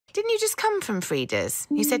Didn't you just come from Frida's?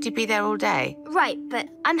 You said you'd be there all day. Right, but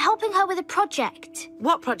I'm helping her with a project.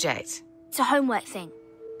 What project? It's a homework thing.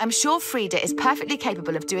 I'm sure Frida is perfectly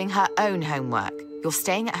capable of doing her own homework. You're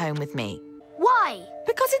staying at home with me. Why?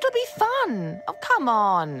 Because it'll be fun. Oh, come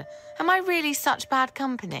on. Am I really such bad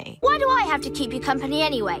company? Why do I have to keep you company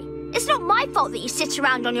anyway? It's not my fault that you sit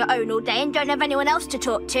around on your own all day and don't have anyone else to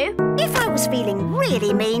talk to. If I was feeling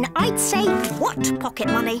really mean, I'd say, what pocket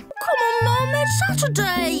money? Come on, Mum, it's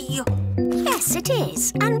Saturday. Yes, it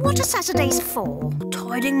is. And what are Saturdays for?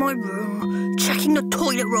 Tidying my room, checking the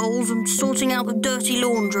toilet rolls and sorting out the dirty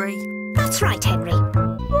laundry. That's right, Henry.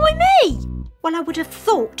 Why me? Well, I would have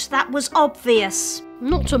thought that was obvious.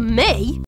 Not to me.